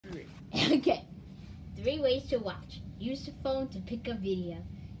Okay. 3 ways to watch. Use the phone to pick up video.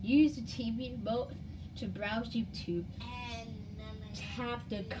 Use the TV remote to browse YouTube. Tap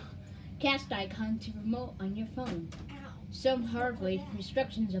the cast icon to remote on your phone. Some hardware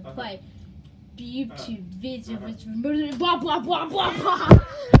restrictions apply. YouTube video with remote. Blah blah blah blah blah.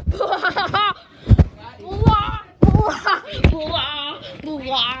 Blah blah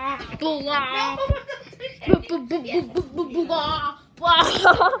blah blah blah blah blah.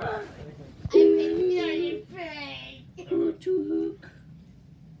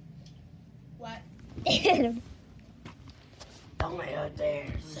 What? Don't out there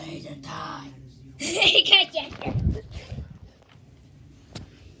say the time.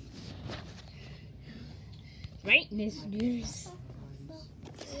 Right, listeners.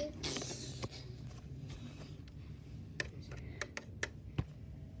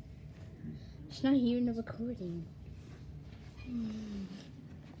 It's not even a recording.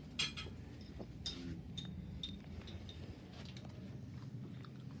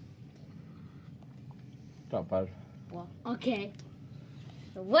 Not bad. Well, okay.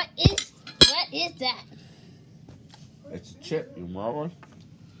 So what is that? It's a chip, you want one?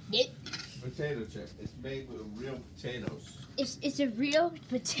 It, Potato chip. It's made with real potatoes. it's a real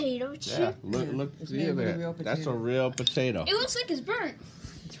potato Yeah, chip. look, It's see made with a there. real That's a potato. real potato. It looks like it's burnt.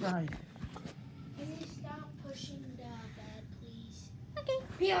 That's right. Can you stop pushing the bed, please? Okay.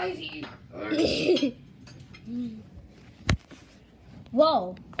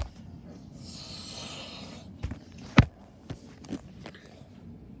 Whoa.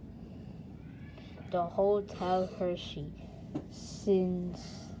 The Hotel Hershey since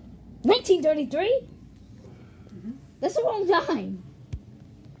 1933? That's a long time.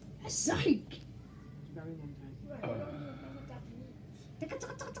 Psych. Very long time.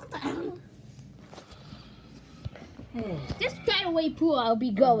 This kind of way pool I'll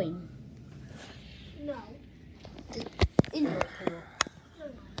be going. No.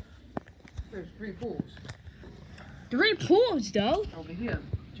 There's 3 pools 3 pools though. over here.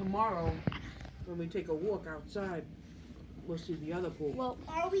 Tomorrow, when we take a walk outside, we'll see the other pool. Well,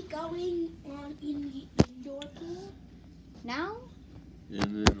 are we going on in the indoor pool? Now? In a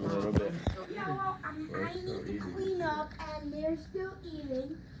little bit. No, I need to clean up, and they're still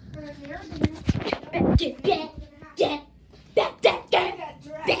eating, and they're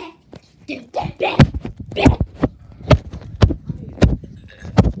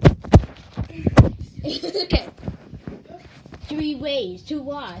Okay. 3 ways to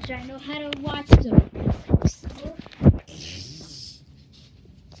watch. I know how to watch them.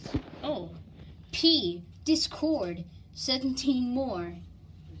 Oh. P. Discord. 17 more.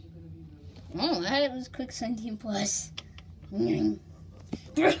 Oh, that was quick 17 plus. It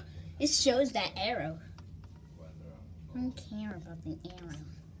shows that arrow. I don't care about the arrow.